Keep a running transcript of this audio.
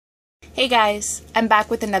Hey guys, I'm back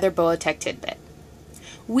with another BOWA Tech Tidbit.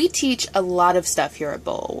 We teach a lot of stuff here at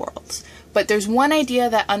BOWA World, but there's one idea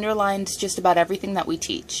that underlines just about everything that we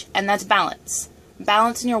teach, and that's balance.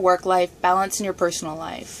 Balance in your work life, balance in your personal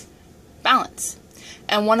life. Balance.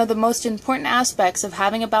 And one of the most important aspects of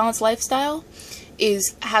having a balanced lifestyle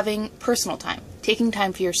is having personal time, taking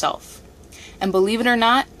time for yourself. And believe it or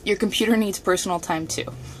not, your computer needs personal time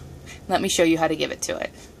too. Let me show you how to give it to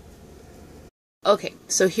it. Okay,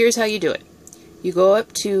 so here's how you do it. You go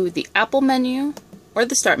up to the Apple menu, or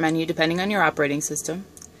the Start menu, depending on your operating system,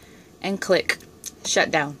 and click Shut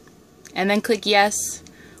Down. And then click Yes,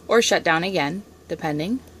 or Shut Down again,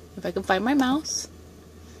 depending, if I can find my mouse.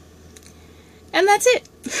 And that's it.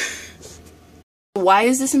 Why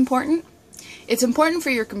is this important? It's important for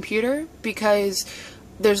your computer because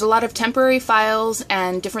there's a lot of temporary files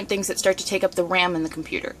and different things that start to take up the RAM in the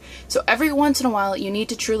computer. So every once in a while you need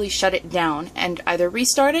to truly shut it down and either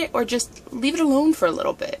restart it or just leave it alone for a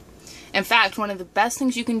little bit. In fact, one of the best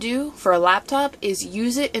things you can do for a laptop is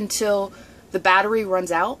use it until the battery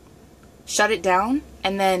runs out, shut it down,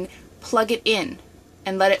 and then plug it in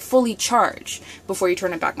and let it fully charge before you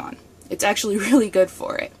turn it back on. It's actually really good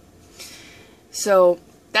for it. So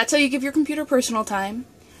that's how you give your computer personal time.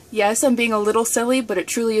 Yes, I'm being a little silly, but it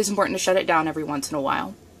truly is important to shut it down every once in a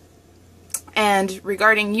while. And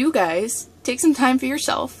regarding you guys, take some time for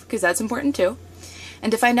yourself, because that's important too.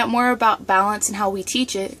 And to find out more about balance and how we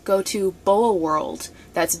teach it, go to BOWA World.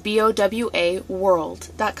 That's BOWA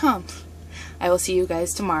World.com. I will see you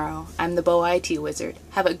guys tomorrow. I'm the BOWA IT Wizard.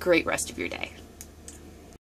 Have a great rest of your day.